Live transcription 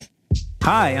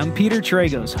Hi, I'm Peter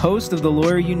Tragos, host of the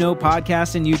Lawyer You Know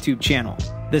podcast and YouTube channel.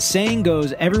 The saying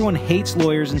goes, everyone hates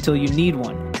lawyers until you need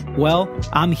one. Well,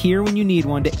 I'm here when you need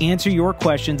one to answer your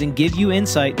questions and give you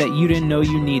insight that you didn't know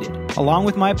you needed. Along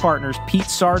with my partners, Pete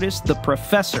Sardis, the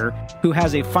professor, who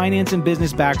has a finance and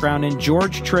business background, and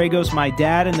George Tragos, my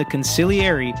dad, and the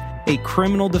consigliere, a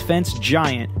criminal defense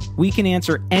giant, we can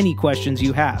answer any questions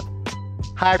you have.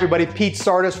 Hi everybody, Pete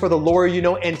Sardis for the Lawyer You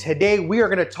Know, and today we are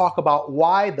going to talk about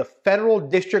why the federal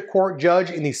district court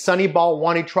judge in the Sunny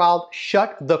Balwani trial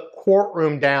shut the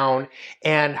courtroom down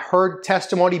and heard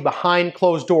testimony behind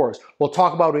closed doors. We'll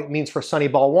talk about what it means for Sunny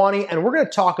Balwani, and we're going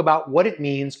to talk about what it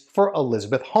means for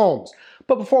Elizabeth Holmes.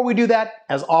 But before we do that,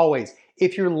 as always,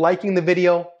 if you're liking the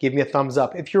video, give me a thumbs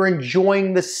up. If you're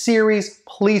enjoying the series,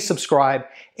 please subscribe.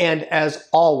 And as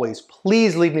always,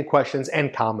 please leave me questions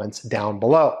and comments down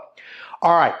below.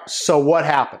 All right, so what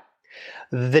happened?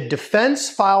 The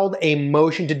defense filed a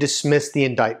motion to dismiss the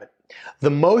indictment. The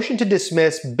motion to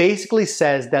dismiss basically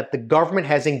says that the government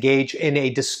has engaged in a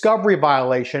discovery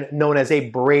violation known as a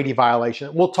Brady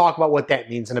violation. We'll talk about what that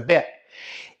means in a bit.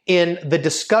 In the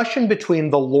discussion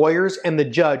between the lawyers and the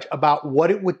judge about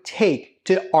what it would take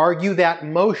to argue that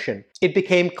motion, it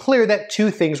became clear that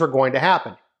two things were going to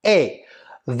happen. A,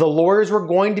 the lawyers were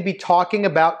going to be talking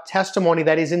about testimony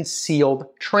that is in sealed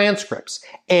transcripts.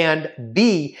 And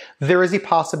B, there is a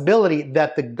possibility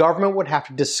that the government would have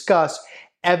to discuss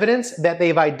evidence that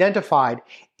they've identified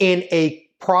in a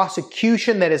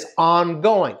prosecution that is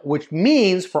ongoing, which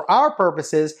means for our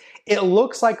purposes, it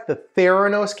looks like the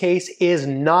Theranos case is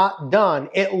not done.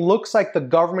 It looks like the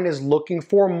government is looking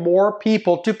for more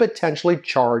people to potentially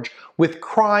charge with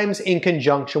crimes in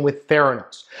conjunction with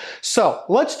Theranos. So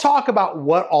let's talk about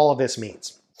what all of this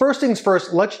means. First things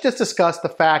first, let's just discuss the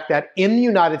fact that in the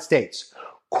United States,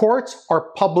 courts are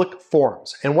public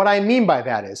forums. And what I mean by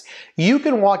that is you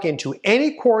can walk into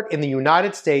any court in the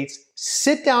United States,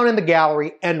 sit down in the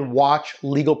gallery, and watch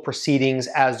legal proceedings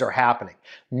as they're happening.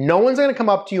 No one's going to come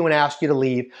up to you and ask you to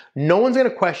leave. No one's going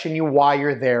to question you why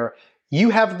you're there. You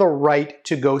have the right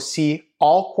to go see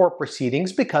all court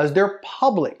proceedings because they're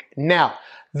public. Now,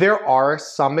 there are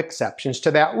some exceptions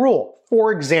to that rule.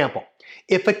 For example,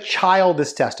 if a child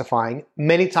is testifying,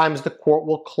 many times the court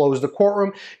will close the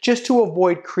courtroom just to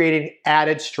avoid creating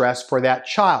added stress for that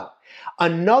child.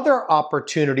 Another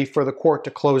opportunity for the court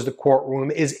to close the courtroom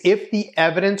is if the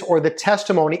evidence or the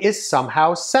testimony is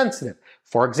somehow sensitive.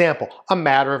 For example, a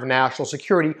matter of national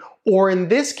security, or in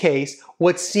this case,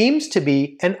 what seems to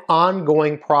be an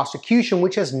ongoing prosecution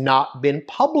which has not been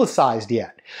publicized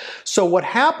yet. So what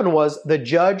happened was the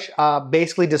judge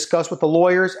basically discussed with the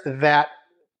lawyers that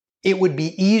it would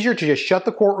be easier to just shut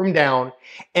the courtroom down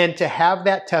and to have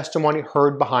that testimony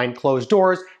heard behind closed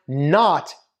doors,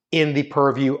 not in the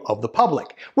purview of the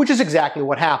public, which is exactly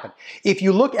what happened. If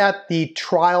you look at the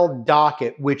trial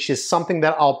docket, which is something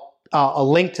that I'll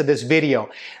link to this video,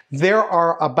 there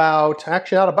are I'll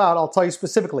tell you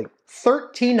specifically,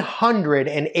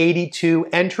 1,382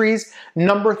 entries.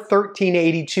 Number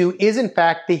 1382 is in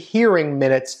fact the hearing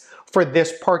minutes for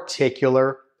this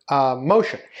particular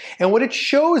motion. And what it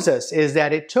shows us is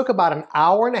that it took about an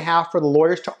hour and a half for the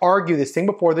lawyers to argue this thing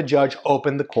before the judge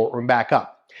opened the courtroom back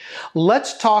up.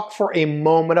 Let's talk for a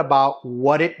moment about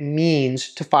what it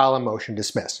means to file a motion to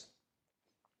dismiss.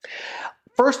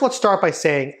 First, let's start by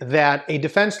saying that a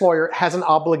defense lawyer has an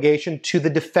obligation to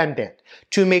the defendant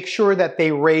to make sure that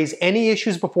they raise any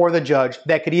issues before the judge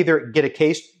that could either get a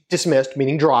case dismissed,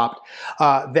 meaning dropped,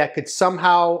 that could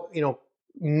somehow,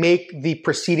 make the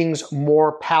proceedings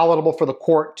more palatable for the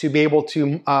court to be able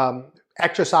to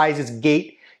exercise its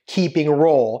gatekeeping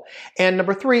role. And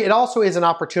number three, it also is an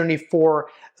opportunity for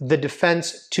the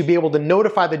defense to be able to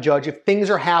notify the judge if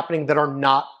things are happening that are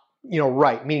not,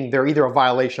 right, meaning they're either a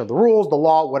violation of the rules, the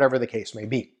law, whatever the case may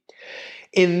be.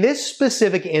 In this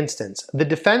specific instance, the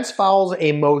defense files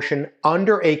a motion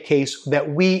under a case that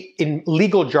we in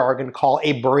legal jargon call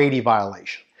a Brady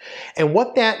violation. And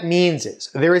what that means is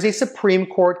there is a Supreme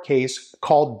Court case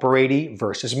called Brady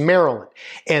versus Maryland.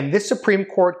 And this Supreme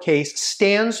Court case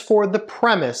stands for the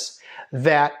premise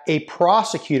that a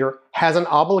prosecutor has an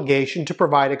obligation to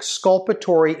provide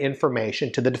exculpatory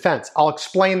information to the defense. I'll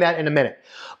explain that in a minute.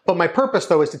 But my purpose,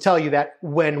 though, is to tell you that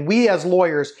when we as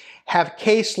lawyers have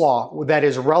case law that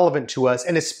is relevant to us,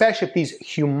 and especially if these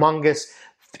humongous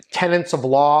tenets of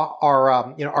law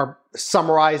are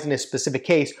summarized in a specific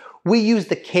case, we use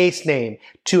the case name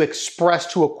to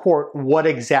express to a court what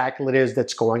exactly it is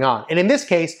that's going on. And in this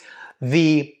case,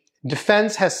 the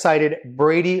defense has cited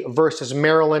Brady versus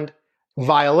Maryland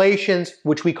violations,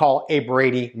 which we call a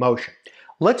Brady motion.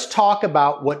 Let's talk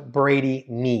about what Brady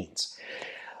means.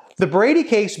 The Brady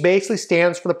case basically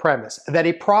stands for the premise that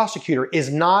a prosecutor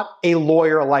is not a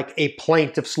lawyer like a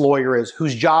plaintiff's lawyer is,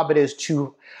 whose job it is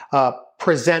to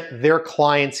present their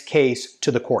client's case to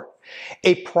the court.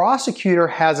 A prosecutor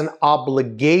has an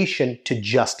obligation to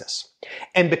justice.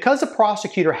 And because a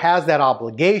prosecutor has that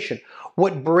obligation,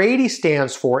 what Brady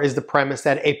stands for is the premise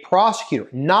that a prosecutor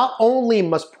not only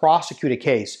must prosecute a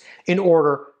case in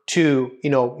order to,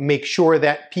 make sure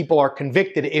that people are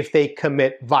convicted if they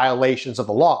commit violations of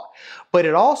the law, but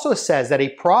it also says that a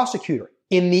prosecutor,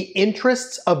 in the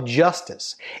interests of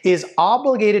justice, is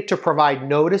obligated to provide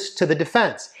notice to the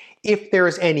defense if there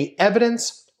is any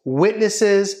evidence,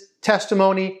 witnesses,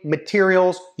 testimony,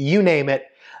 materials, you name it,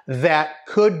 that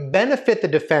could benefit the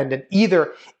defendant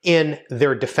either in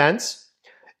their defense,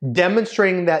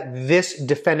 demonstrating that this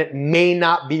defendant may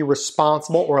not be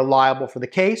responsible or liable for the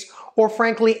case, or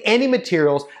frankly, any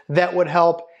materials that would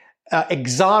help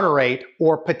exonerate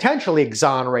or potentially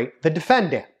exonerate the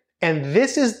defendant. And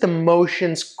this is the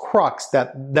motion's crux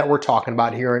that we're talking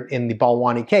about here in the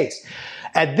Balwani case.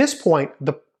 At this point,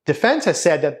 the defense has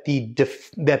said that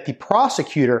the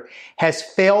prosecutor has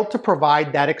failed to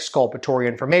provide that exculpatory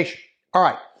information. All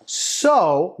right,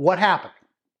 so what happened?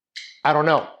 I don't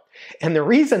know. And the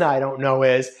reason I don't know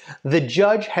is the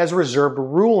judge has reserved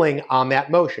ruling on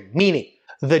that motion, meaning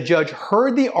the judge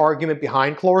heard the argument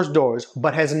behind closed doors,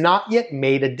 but has not yet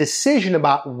made a decision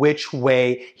about which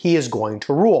way he is going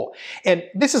to rule. And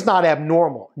this is not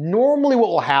abnormal. Normally what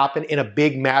will happen in a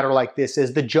big matter like this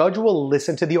is the judge will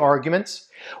listen to the arguments,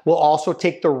 will also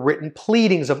take the written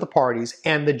pleadings of the parties,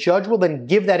 and the judge will then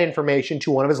give that information to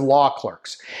one of his law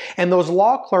clerks. And those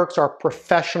law clerks are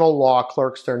professional law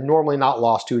clerks. They're normally not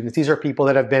law students. These are people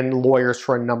that have been lawyers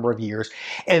for a number of years.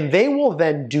 And they will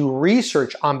then do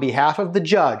research on behalf of the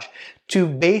judge to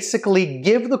basically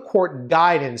give the court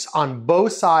guidance on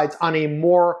both sides on a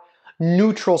more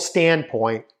neutral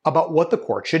standpoint about what the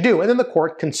court should do. And then the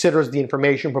court considers the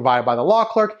information provided by the law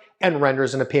clerk and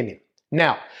renders an opinion.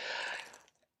 Now,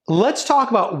 let's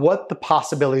talk about what the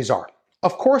possibilities are.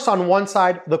 Of course, on one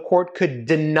side, the court could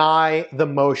deny the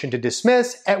motion to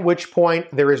dismiss, at which point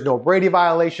there is no Brady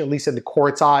violation, at least in the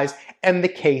court's eyes, and the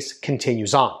case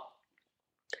continues on.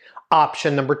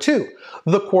 Option number two,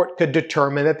 the court could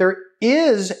determine that there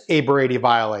is a Brady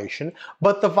violation,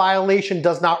 but the violation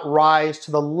does not rise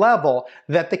to the level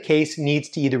that the case needs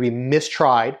to either be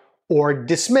mistried or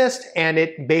dismissed, and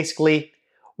it basically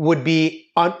would be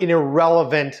an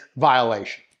irrelevant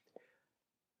violation.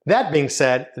 That being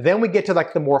said, then we get to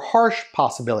the more harsh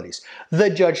possibilities. The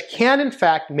judge can in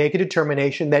fact make a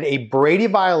determination that a Brady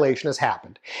violation has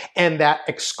happened and that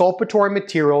exculpatory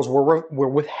materials were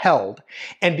withheld.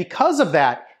 And because of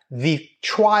that, the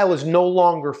trial is no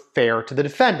longer fair to the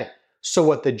defendant. So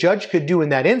what the judge could do in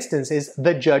that instance is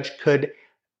the judge could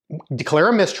declare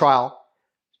a mistrial,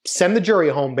 send the jury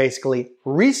home basically,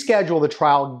 reschedule the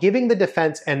trial, giving the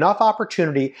defense enough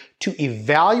opportunity to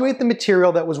evaluate the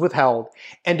material that was withheld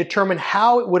and determine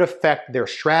how it would affect their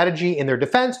strategy in their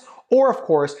defense, or of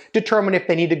course, determine if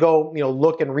they need to go,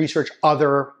 look and research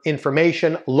other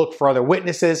information, look for other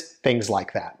witnesses, things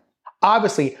like that.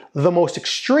 Obviously, the most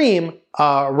extreme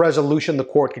resolution the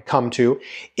court could come to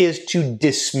is to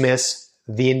dismiss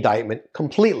the indictment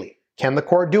completely. Can the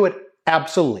court do it?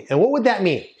 Absolutely. And what would that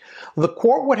mean? The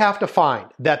court would have to find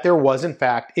that there was, in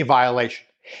fact, a violation.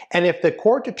 And if the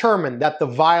court determined that the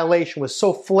violation was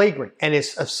so flagrant and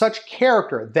is of such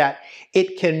character that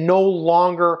it can no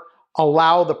longer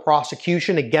allow the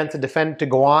prosecution against the defendant to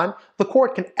go on, the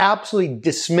court can absolutely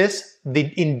dismiss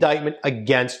the indictment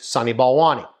against Sunny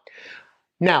Balwani.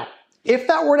 Now, if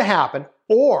that were to happen,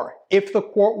 or if the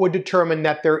court would determine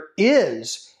that there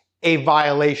is a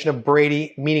violation of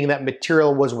Brady, meaning that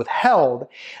material was withheld,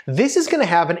 this is going to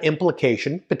have an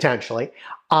implication, potentially,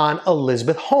 on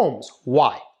Elizabeth Holmes.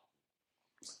 Why?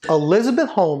 Elizabeth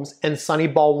Holmes and Sunny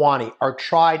Balwani are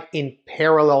tried in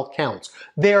parallel counts.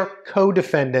 They're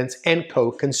co-defendants and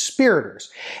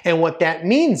co-conspirators. And what that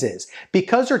means is,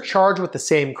 because they're charged with the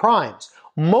same crimes,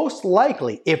 most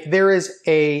likely, if there is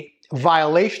a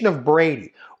violation of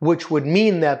Brady, which would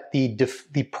mean that the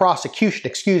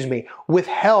prosecution,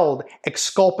 withheld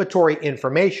exculpatory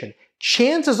information,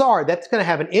 chances are that's going to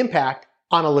have an impact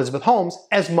on Elizabeth Holmes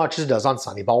as much as it does on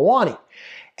Sunny Balwani.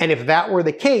 And if that were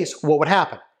the case, what would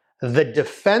happen? The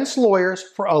defense lawyers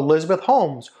for Elizabeth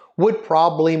Holmes would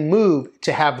probably move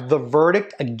to have the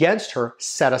verdict against her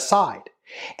set aside.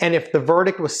 And if the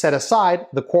verdict was set aside,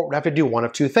 the court would have to do one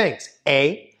of two things.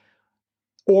 A,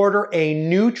 order a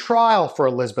new trial for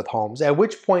Elizabeth Holmes, at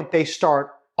which point they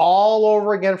start all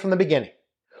over again from the beginning.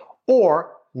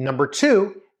 Or, number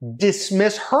two,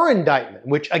 dismiss her indictment,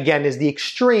 which again is the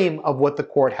extreme of what the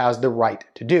court has the right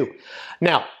to do.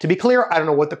 Now, to be clear, I don't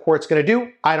know what the court's going to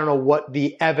do. I don't know what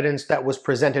the evidence that was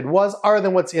presented was, other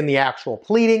than what's in the actual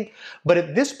pleading. But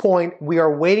at this point, we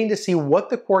are waiting to see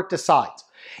what the court decides.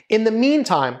 In the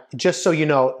meantime, just so you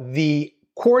know, the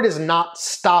court is not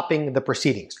stopping the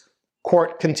proceedings.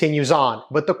 Court continues on,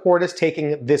 but the court is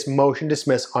taking this motion to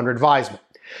dismiss under advisement.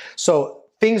 So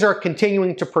things are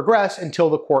continuing to progress until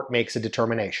the court makes a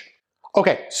determination.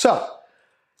 Okay, so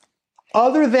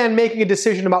other than making a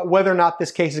decision about whether or not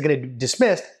this case is going to be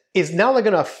dismissed, is not only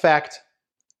going to affect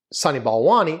Sunny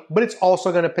Balwani, but it's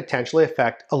also going to potentially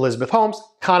affect Elizabeth Holmes.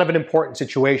 Kind of an important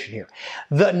situation here.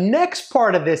 The next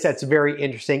part of this that's very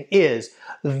interesting is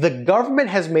the government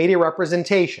has made a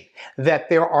representation that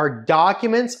there are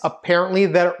documents apparently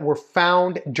that were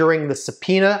found during the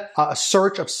subpoena, a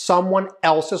search of someone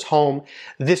else's home.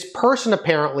 This person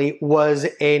apparently was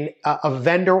a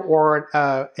vendor or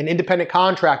an independent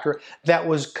contractor that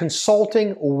was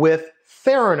consulting with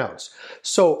Theranos.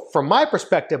 So from my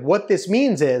perspective, what this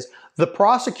means is the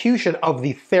prosecution of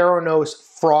the Theranos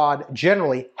fraud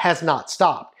generally has not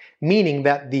stopped, meaning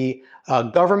that the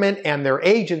government and their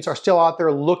agents are still out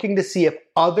there looking to see if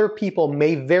other people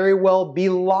may very well be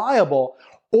liable,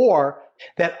 or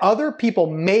that other people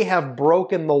may have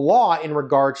broken the law in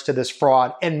regards to this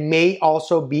fraud and may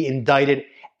also be indicted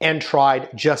and tried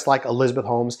just like Elizabeth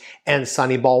Holmes and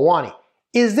Sunny Balwani.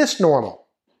 Is this normal?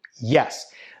 Yes.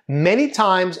 Many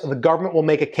times the government will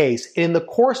make a case, and in the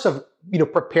course of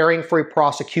preparing for a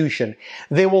prosecution,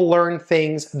 they will learn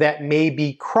things that may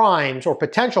be crimes or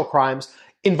potential crimes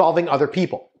involving other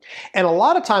people. And a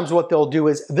lot of times what they'll do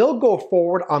is they'll go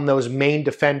forward on those main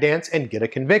defendants and get a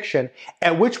conviction,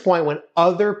 at which point when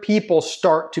other people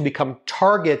start to become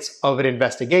targets of an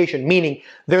investigation, meaning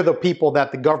they're the people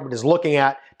that the government is looking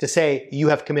at to say you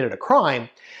have committed a crime,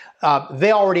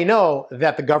 they already know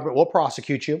that the government will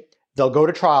prosecute you. They'll go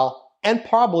to trial, and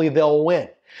probably they'll win.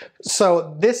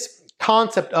 So this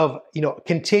concept of,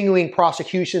 continuing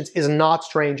prosecutions is not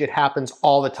strange. It happens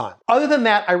all the time. Other than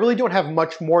that, I really don't have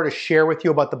much more to share with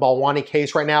you about the Balwani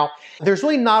case right now. There's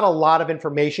really not a lot of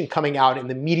information coming out in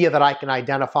the media that I can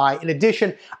identify. In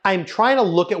addition, I'm trying to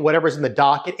look at whatever's in the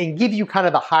docket and give you kind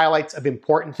of the highlights of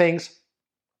important things.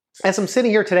 As I'm sitting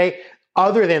here today,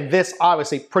 other than this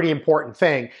obviously pretty important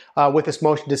thing with this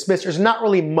motion to dismiss, there's not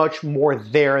really much more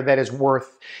there that is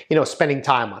worth spending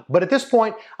time on. But at this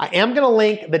point, I am going to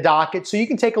link the docket so you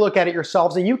can take a look at it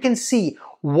yourselves and you can see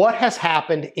what has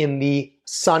happened in the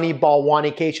Sunny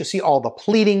Balwani case. You see all the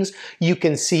pleadings, you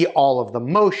can see all of the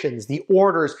motions, the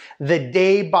orders, the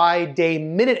day-by-day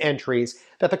minute entries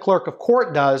that the clerk of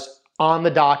court does on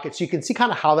the docket, so you can see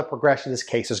kind of how the progression of this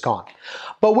case has gone.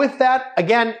 But with that,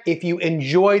 again, if you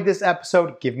enjoyed this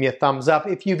episode, give me a thumbs up.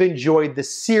 If you've enjoyed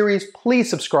this series, please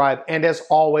subscribe. And as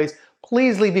always,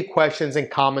 please leave me questions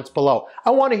and comments below. I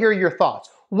want to hear your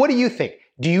thoughts. What do you think?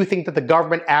 Do you think that the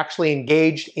government actually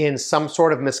engaged in some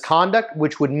sort of misconduct,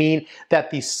 which would mean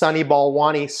that the Sunny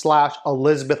Balwani /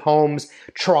 Elizabeth Holmes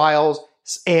trials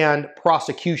and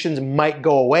prosecutions might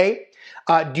go away?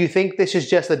 Do you think this is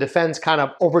just the defense kind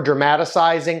of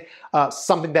over-dramatizing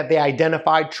something that they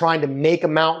identified, trying to make a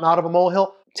mountain out of a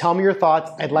molehill? Tell me your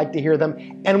thoughts. I'd like to hear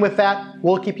them. And with that,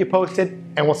 we'll keep you posted,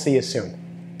 and we'll see you soon.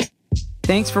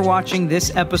 Thanks for watching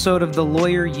this episode of The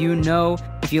Lawyer You Know.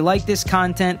 If you like this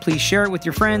content, please share it with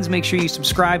your friends. Make sure you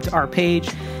subscribe to our page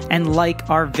and like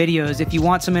our videos. If you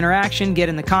want some interaction, get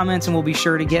in the comments and we'll be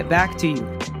sure to get back to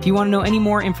you. If you want to know any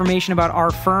more information about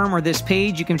our firm or this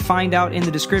page, you can find out in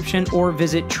the description or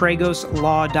visit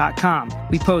tragoslaw.com.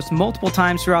 We post multiple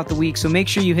times throughout the week, so make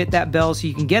sure you hit that bell so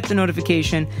you can get the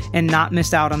notification and not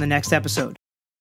miss out on the next episode.